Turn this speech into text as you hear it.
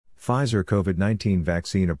Pfizer COVID-19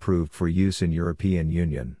 vaccine approved for use in European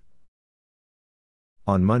Union.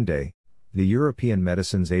 On Monday, the European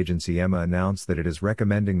Medicines Agency EMA announced that it is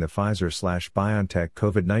recommending the Pfizer/BioNTech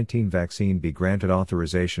COVID-19 vaccine be granted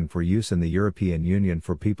authorization for use in the European Union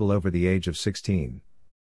for people over the age of 16.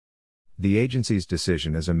 The agency's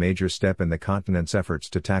decision is a major step in the continent's efforts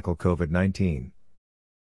to tackle COVID-19.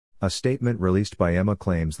 A statement released by EMA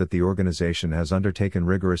claims that the organization has undertaken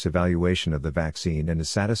rigorous evaluation of the vaccine and is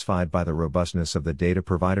satisfied by the robustness of the data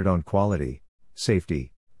provided on quality,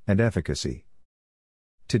 safety, and efficacy.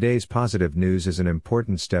 Today's positive news is an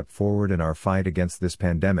important step forward in our fight against this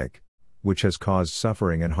pandemic, which has caused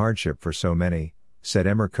suffering and hardship for so many, said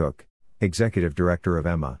Emmer Cook, Executive Director of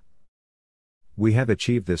EMA. We have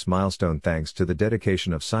achieved this milestone thanks to the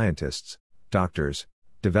dedication of scientists, doctors,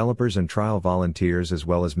 developers and trial volunteers as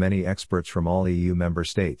well as many experts from all EU member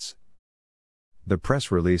states. The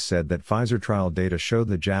press release said that Pfizer trial data showed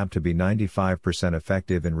the jab to be 95%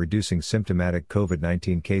 effective in reducing symptomatic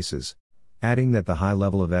COVID-19 cases, adding that the high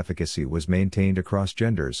level of efficacy was maintained across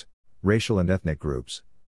genders, racial and ethnic groups.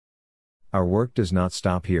 Our work does not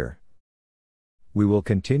stop here. We will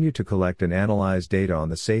continue to collect and analyze data on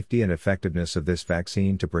the safety and effectiveness of this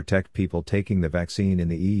vaccine to protect people taking the vaccine in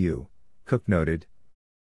the EU, Cook noted.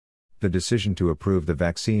 The decision to approve the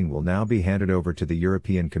vaccine will now be handed over to the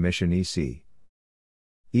European Commission (EC).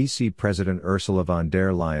 EC President Ursula von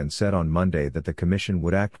der Leyen said on Monday that the Commission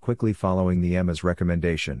would act quickly following the EMA's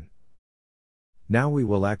recommendation. Now we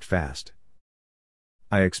will act fast.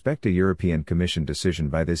 I expect a European Commission decision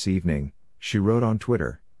by this evening, she wrote on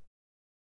Twitter.